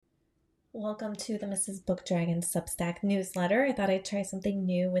Welcome to the Mrs. Book Dragon Substack newsletter. I thought I'd try something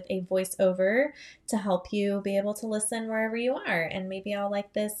new with a voiceover to help you be able to listen wherever you are. And maybe I'll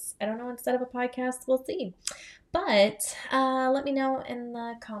like this, I don't know, instead of a podcast, we'll see. But let me know in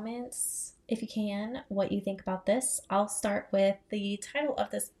the comments, if you can, what you think about this. I'll start with the title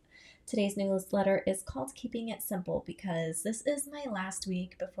of today's newsletter is called Keeping It Simple because this is my last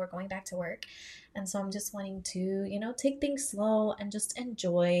week before going back to work. And so I'm just wanting to, take things slow and just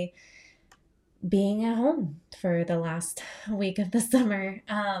enjoy being at home for the last week of the summer.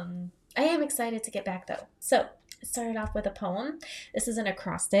 I am excited to get back though. So it started off with a poem. This is an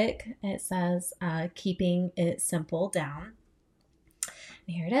acrostic. It says, keeping it simple down.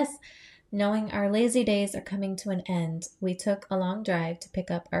 And here it is. Knowing our lazy days are coming to an end, we took a long drive to pick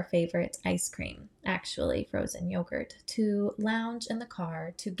up our favorite ice cream, actually frozen yogurt, to lounge in the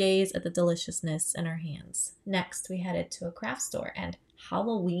car, to gaze at the deliciousness in our hands. Next, we headed to a craft store and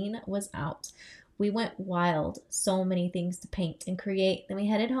Halloween was out. We went wild, so many things to paint and create. Then we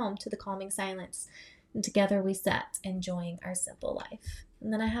headed home to the calming silence. And together we sat, enjoying our simple life.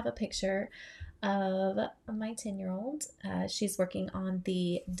 And then I have a picture of my 10-year-old. She's working on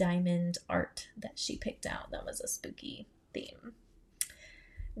the diamond art that she picked out. That was a spooky theme.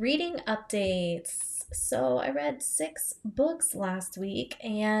 Reading updates. So I read 6 books last week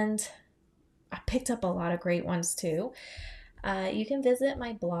and I picked up a lot of great ones too. You can visit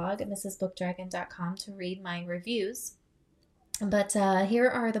my blog at mrsbookdragon.com to read my reviews. But here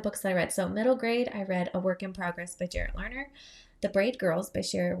are the books that I read. So middle grade, I read A Work in Progress by Jarrett Lerner. The Braid Girls by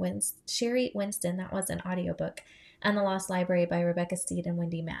Sherry Winston, that was an audiobook, and The Lost Library by Rebecca Steed and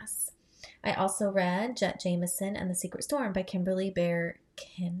Wendy Mass. I also read Jet Jameson and The Secret Storm by Kimberly Bear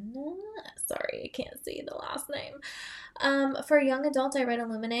Sorry, I can't see the last name. For a young adult, I read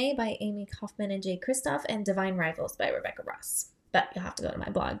Illuminae by Amy Kaufman and Jay Kristoff and Divine Rivals by Rebecca Ross. But you'll have to go to my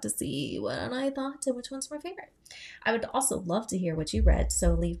blog to see what I thought and which one's my favorite. I would also love to hear what you read,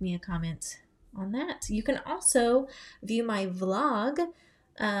 so leave me a comment on that. You can also view my vlog.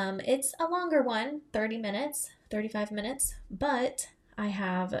 It's a longer one, 30 minutes, 35 minutes, but I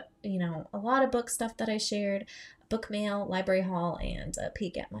have, a lot of book stuff that I shared, book mail, library haul, and a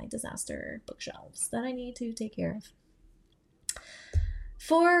peek at my disaster bookshelves that I need to take care of.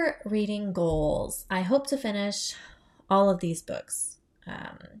 For reading goals, I hope to finish all of these books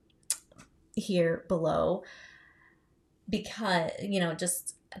here below because,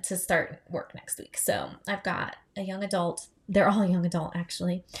 just to start work next week. So I've got a young adult. They're all young adult,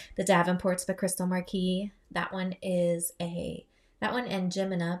 actually. The Davenports by Crystal Marquis. That one and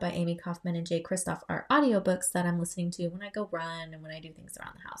Gemina by Amy Kaufman and Jay Kristoff are audiobooks that I'm listening to when I go run and when I do things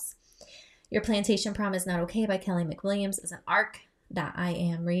around the house. Your Plantation Prom is Not Okay by Kelly McWilliams is an arc that I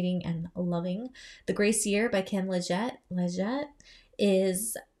am reading and loving. The Grace Year by Kim Leggett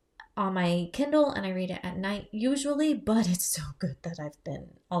is on my Kindle and I read it at night usually, but it's so good that I've been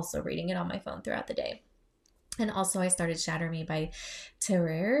also reading it on my phone throughout the day. And also I started Shatter Me by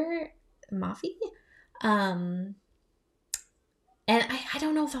Terrer Mafi. And I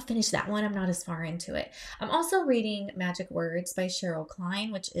don't know if I'll finish that one. I'm not as far into it. I'm also reading Magic Words by Cheryl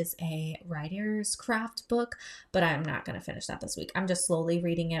Klein, which is a writer's craft book, but I'm not going to finish that this week. I'm just slowly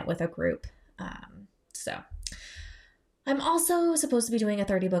reading it with a group. So I'm also supposed to be doing a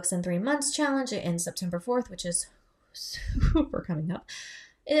 30 books in 3 months challenge in September 4th, which is super coming up.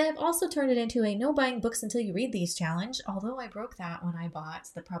 I've also turned it into a no buying books until you read these challenge, although I broke that when I bought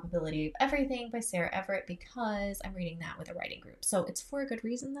The Probability of Everything by Sarah Everett because I'm reading that with a writing group. So it's for a good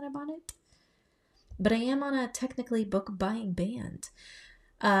reason that I bought it. But I am on a technically book buying ban,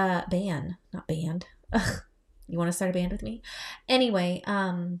 not band. Ugh, you want to start a band with me? Anyway,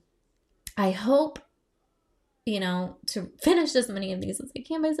 I hope to finish as many of these as I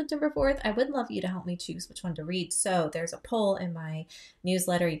can by September 4th. I would love you to help me choose which one to read. So there's a poll in my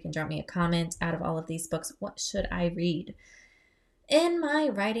newsletter. You can drop me a comment. Out of all of these books, what should I read? In my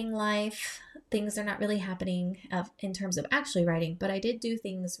writing life, things are not really happening in terms of actually writing, but I did do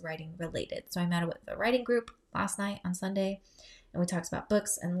things writing related. So I met with a writing group last night on Sunday, and we talked about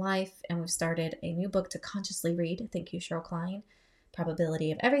books and life, and we've started a new book to consciously read. Thank you, Cheryl Klein.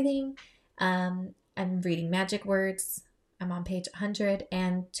 Probability of Everything. I'm reading Magic Words. I'm on page 100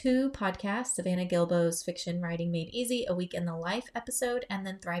 and 2 podcasts, Savannah Gilbo's Fiction Writing Made Easy, A Week in the Life episode, and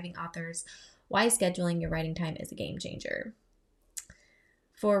then Thriving Authors, Why Scheduling Your Writing Time is a Game Changer.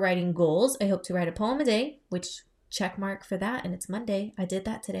 For writing goals, I hope to write a poem a day, which check mark for that, and it's Monday. I did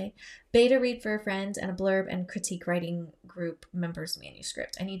that today. Beta read for a friend and a blurb and critique writing group members'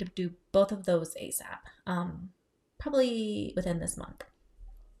 manuscript. I need to do both of those ASAP, probably within this month.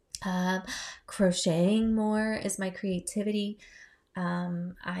 Crocheting more is my creativity.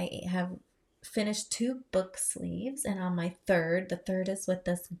 I have finished 2 book sleeves, and on my third, the third is with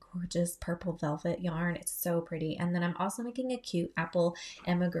this gorgeous purple velvet yarn. It's so pretty. And then I'm also making a cute apple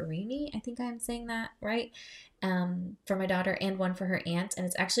emagorini. I think I'm saying that right. For my daughter and one for her aunt. And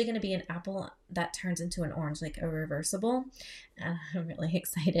it's actually going to be an apple that turns into an orange, like a reversible. I'm really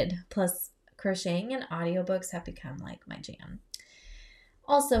excited. Plus, crocheting and audiobooks have become like my jam.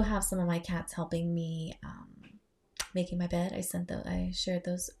 Also have some of my cats helping me making my bed. I shared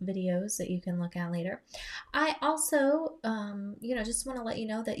those videos that you can look at later. I also, just want to let you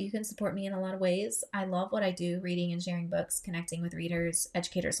know that you can support me in a lot of ways. I love what I do, reading and sharing books, connecting with readers,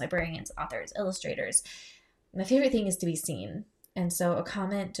 educators, librarians, authors, illustrators. My favorite thing is to be seen. And so a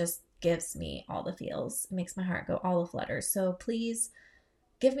comment just gives me all the feels. It makes my heart go all aflutter. So please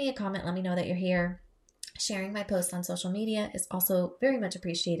give me a comment. Let me know that you're here. Sharing my posts on social media is also very much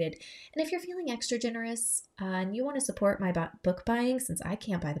appreciated. And if you're feeling extra generous and you want to support my book buying, since I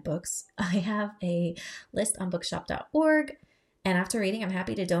can't buy the books, I have a list on bookshop.org. And after reading, I'm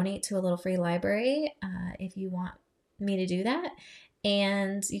happy to donate to a little free library if you want me to do that.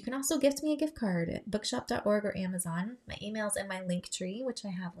 And you can also gift me a gift card at bookshop.org or Amazon. My email's in my link tree, which I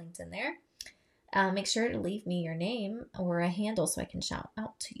have linked in there. Make sure to leave me your name or a handle so I can shout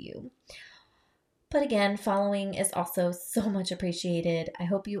out to you. But again, following is also so much appreciated. I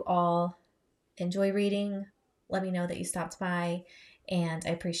hope you all enjoy reading. Let me know that you stopped by, and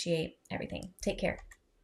I appreciate everything. Take care.